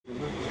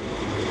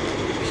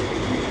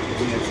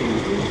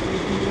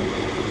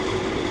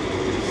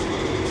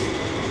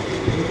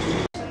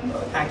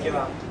Thank you,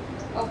 ma'am.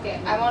 Okay,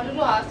 I wanted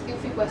to ask you a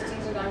few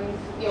questions regarding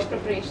your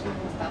preparation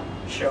and stuff.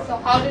 Sure. So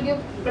how did you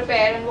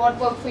prepare and what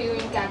worked for you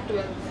in CAT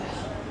 12?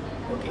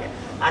 Okay.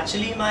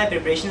 Actually, my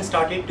preparation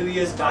started 2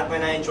 years back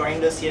when I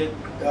joined the CL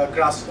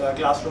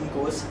classroom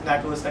course.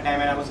 That was the time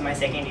when I was in my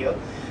second year.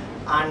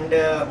 And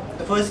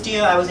the first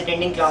year I was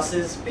attending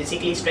classes,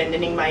 basically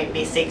strengthening my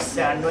basics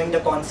and knowing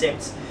the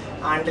concepts.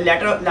 And the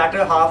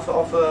latter half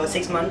of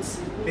 6 months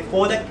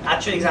before the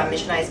actual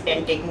examination, I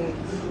spent taking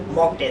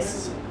mock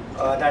tests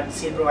that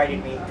CL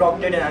provided me,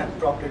 proctored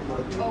and proctored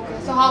both. Okay,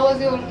 so how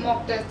was your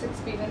mock test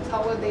experience?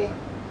 How were they?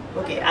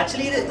 Okay,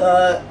 actually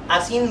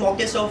I've seen mock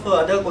tests of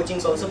other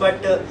coachings also,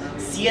 but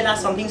CL has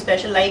something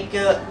special, like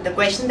the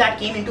question that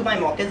came into my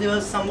mock test, they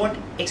were somewhat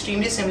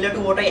extremely similar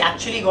to what I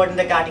actually got in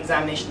the CAT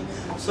examination.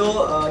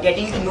 So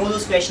getting to know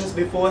those questions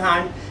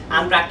beforehand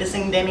and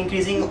practicing them,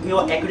 increasing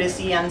your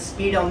accuracy and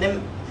speed on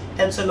them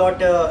helps a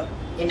lot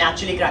in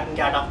actually cracking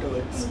CAT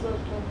afterwards.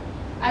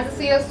 As a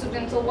CL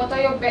student, so what are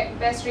your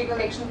best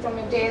recollections from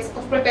your days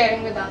of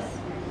preparing with us?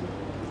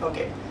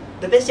 Okay,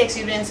 the best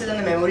experiences and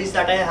the memories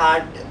that I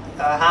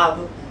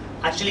have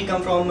actually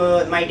come from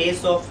my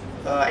days of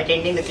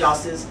attending the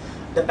classes.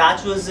 The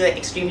batch was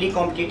extremely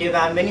competitive,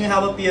 and when you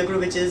have a peer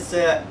group which is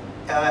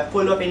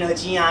full of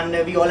energy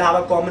and we all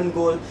have a common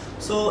goal,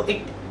 so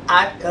it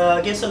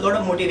gives a lot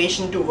of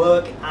motivation to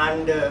work.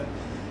 And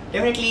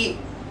definitely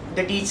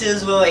the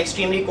teachers were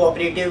extremely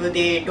cooperative.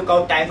 They took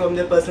out time from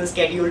their personal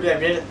schedule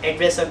to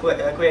address our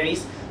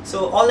queries.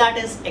 So all that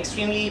is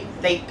extremely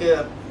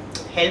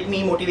helped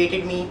me,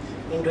 motivated me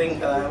in doing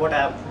what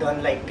I have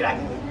done, like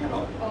cracking and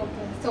all.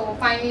 Okay, so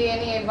finally,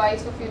 any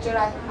advice for future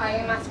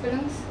IM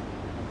aspirants?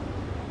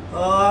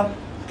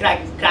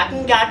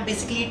 Cracking CAT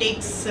basically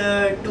takes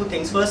two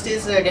things. First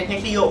is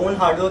definitely your own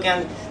hard work,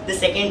 and the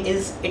second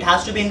is it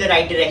has to be in the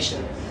right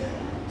direction.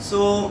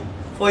 So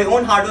for your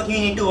own hard work, you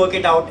need to work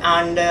it out,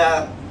 and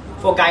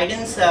for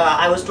guidance,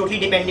 I was totally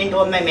dependent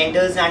on my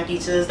mentors and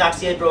teachers that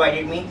CL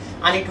provided me,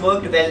 and it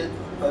worked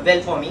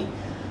well for me.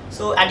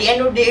 So at the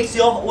end of the day, it's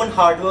your own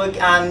hard work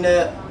and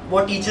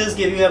what teachers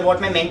give you and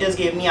what my mentors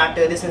gave me at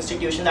this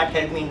institution that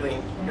helped me in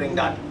doing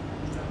that.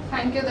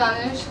 Thank you,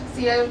 Danish.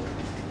 CL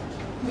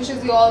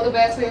wishes you all the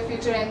best for your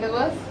future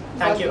endeavors.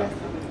 Thank you.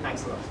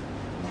 Thanks a lot.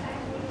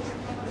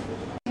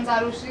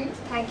 Zarushri,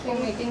 thank you for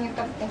making it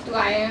up into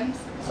IIMs.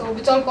 So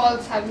which all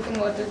calls have you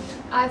converted?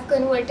 I've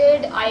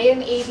converted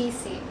IM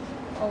ABC.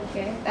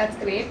 Okay, that's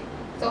great.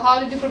 So how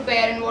did you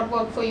prepare and what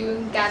worked for you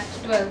in CAT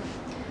 12?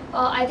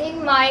 I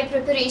think my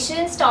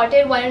preparation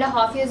started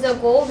 1.5 years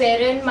ago,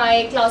 wherein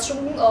my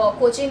classroom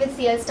coaching with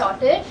CL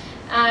started,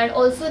 and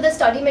also the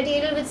study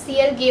material which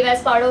CL gave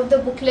as part of the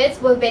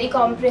booklets were very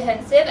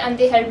comprehensive and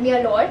they helped me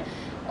a lot.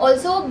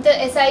 Also, the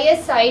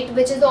SIS site,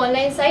 which is the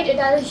online site, it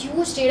has a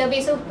huge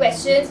database of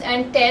questions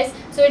and tests,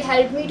 so it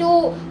helped me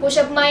to push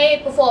up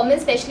my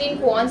performance, especially in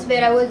quants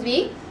where I was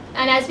weak.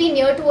 And as we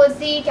near towards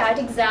the CAT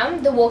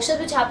exam, the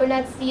workshops which happened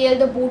at CL,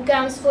 the boot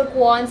camps for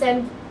quants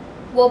and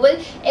verbal,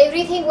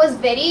 everything was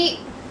very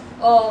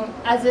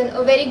as in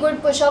a very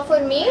good push up for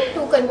me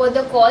to convert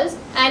the calls.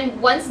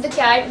 And once the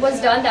CAT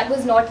was done, that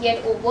was not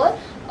yet over.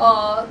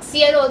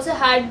 CL also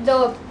had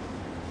the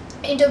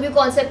interview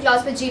concept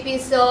class with GP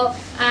sir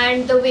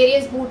and the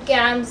various boot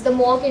camps, the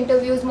mock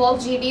interviews, mock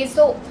GDs.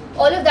 So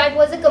all of that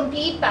was a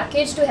complete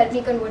package to help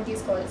me convert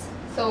these calls.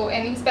 So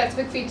any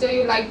specific feature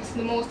you liked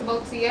the most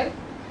about CL?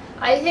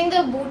 I think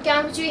the boot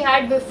camp which we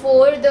had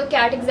before the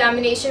CAT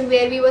examination,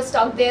 where we were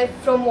stuck there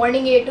from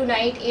morning 8 to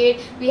night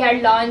 8, we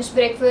had lunch,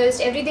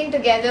 breakfast, everything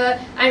together,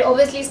 and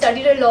obviously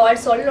studied a lot,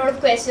 solved a lot of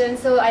questions,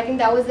 so I think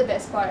that was the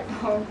best part.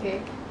 Okay.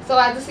 So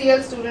as a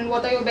CL student,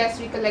 what are your best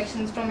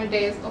recollections from your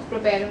days of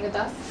preparing with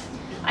us?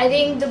 I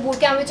think the boot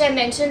camp which I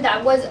mentioned,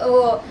 that was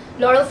a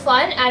lot of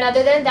fun, and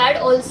other than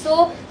that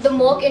also the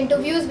mock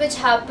interviews which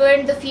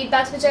happened, the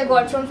feedbacks which I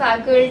got from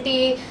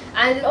faculty,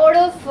 and a lot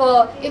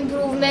of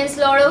improvements,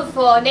 a lot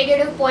of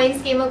negative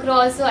points came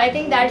across, so I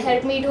think that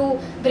helped me to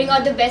bring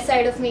out the best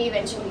side of me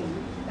eventually.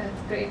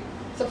 That's great.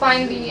 So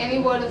finally, any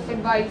word of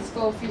advice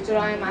for future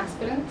IM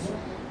aspirants?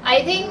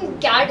 I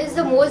think CAT is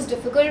the most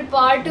difficult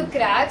part to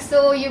crack,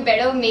 so you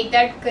better make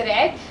that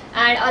correct,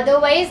 and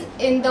otherwise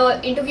in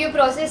the interview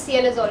process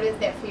CL is always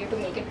there for you to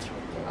make it through.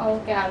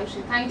 Okay,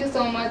 Arushi, thank you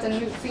so much,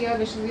 and CL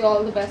wishes you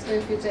all the best for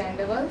your future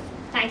endeavors.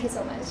 Thank you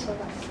so much.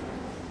 Bye-bye.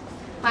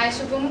 Hi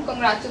Shubham,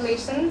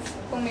 congratulations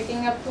for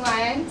making up to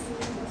IIMs.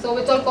 So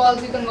which all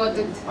calls you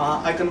converted?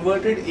 I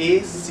converted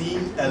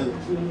ACL.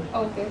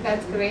 Okay,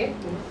 that's great.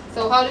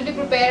 So how did you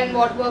prepare and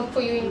what worked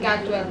for you in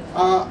CAT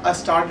 12? I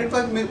started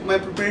my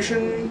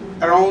preparation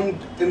around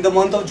in the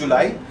month of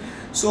July.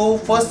 So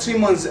first 3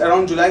 months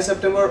around July,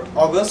 September,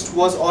 August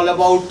was all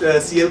about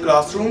CL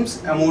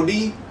classrooms,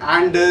 MOD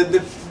and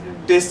the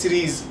test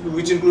series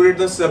which included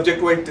the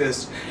subject-wide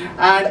test.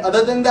 And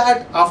other than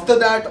that, after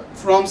that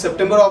from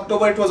September,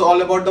 October it was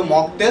all about the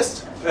mock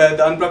test,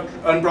 the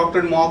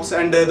unproctored mocks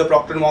and the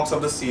proctored mocks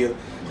of the CL.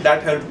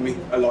 That helped me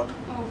a lot.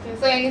 Okay,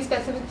 So any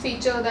specific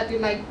feature that you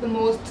like the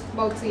most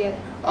about CL?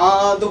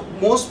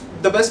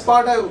 The best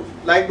part I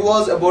liked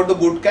was about the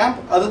boot camp.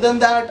 Other than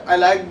that, I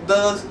liked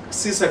the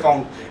SIS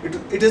account.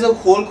 It is a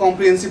whole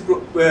comprehensive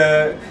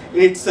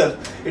in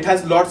itself. It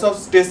has lots of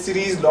test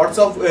series, lots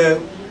of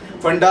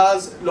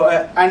fundas,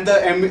 and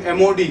the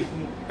MOD,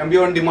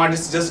 MBO on demand,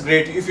 is just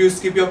great. If you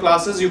skip your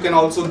classes, you can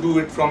also do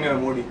it from your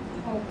MOD.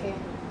 Okay.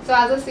 So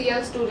as a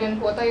CL student,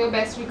 what are your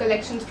best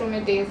recollections from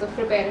your days of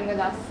preparing with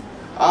us?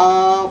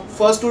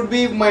 First would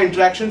be my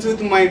interactions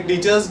with my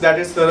teachers, that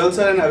is Taral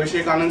sir and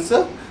Abhishek Anand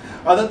sir.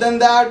 Other than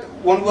that,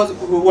 one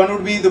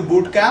would be the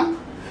boot camp,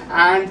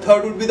 and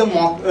third would be the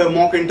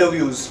mock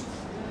interviews.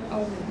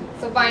 Okay.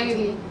 So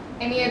finally,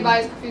 any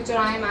advice for future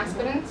IIM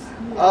aspirants?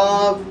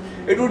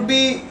 It would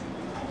be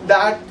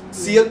that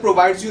CL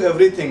provides you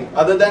everything.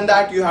 Other than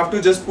that, you have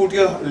to just put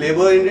your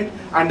labor in it,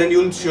 and then you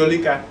will surely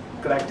crack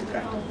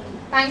it.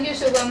 Thank you,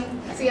 Shubham.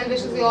 CL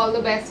wishes you all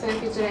the best for your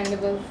future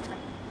endeavors.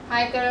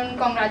 Hi Karan,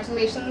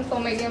 congratulations for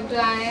making up to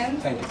IIM.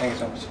 Thank you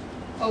so much.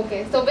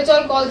 Okay, so which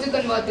all calls you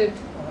converted?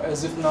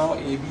 As if now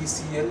A, B,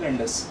 C, L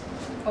and S.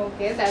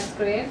 Okay, that's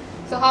great.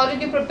 So how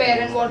did you prepare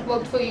and what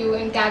worked for you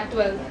in CAT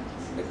 12?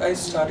 I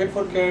started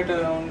for CAT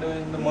around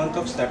in the month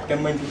of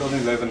September in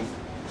 2011.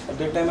 At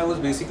that time I was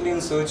basically in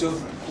search of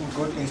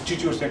good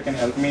institutes that can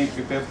help me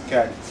prepare for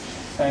CAT.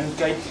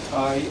 And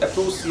I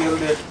approached CL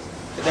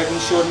that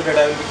ensured me that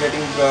I will be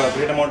getting a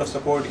great amount of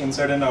support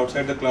inside and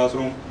outside the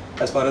classroom.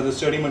 As far as the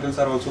study materials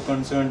are also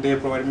concerned, they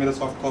provided me the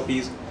soft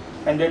copies,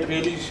 and that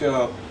really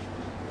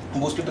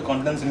boosted the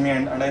confidence in me,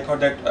 and I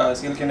thought that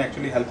CL can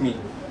actually help me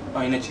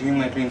in achieving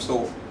my dream.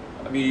 So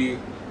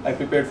I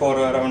prepared for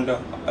around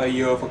a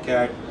year for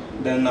CAT.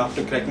 Then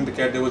after cracking the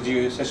CAT, there was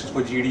sessions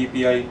for GD,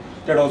 PI.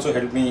 That also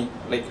helped me.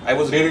 Like I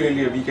was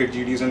really weak at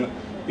GDs and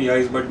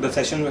PIs, but the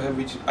session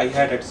which I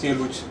had at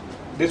CL,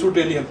 this would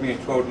really help me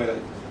throughout my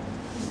life.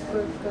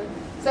 Good.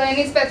 So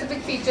any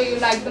specific feature you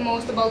like the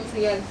most about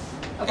CL?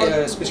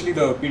 Especially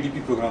the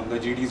PDP program, the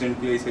GDs and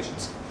PI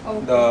sessions.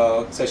 Okay.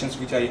 The sessions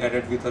which I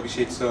had with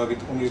Abhishek sir, with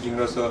Umesh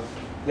Jingra sir,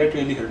 that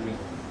really helped me.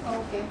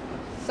 Okay.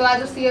 So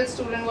as a CL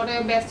student, what are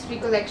your best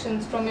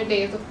recollections from your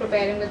days of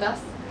preparing with us?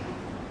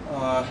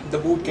 The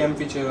boot camp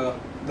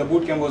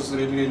was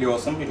really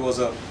awesome. It was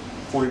a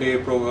full day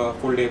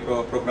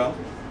program,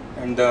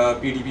 and the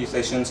PDP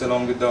sessions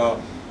along with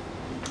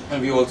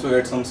and we also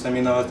had some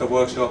seminars, the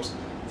workshops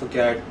for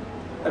CAT.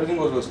 Everything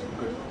was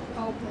good.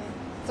 Okay.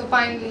 So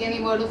finally,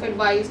 any word of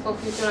advice for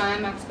future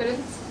IIM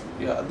aspirants?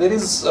 Yeah, there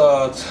is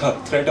a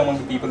threat among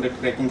the people that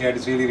cracking CAT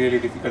is really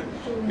difficult.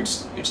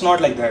 It's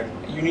not like that.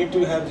 You need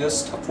to have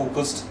just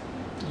focused.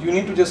 You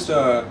need to just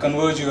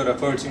converge your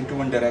efforts into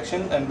one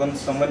direction, and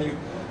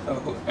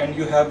when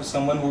you have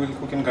someone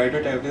who can guide you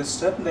at every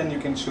step, then you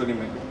can surely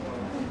make it.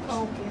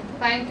 Okay.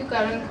 Thank you,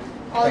 Karan.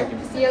 Thank you.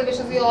 CL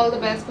wishes you all the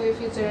best for your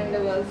future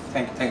endeavors.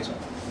 Thank you so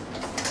much.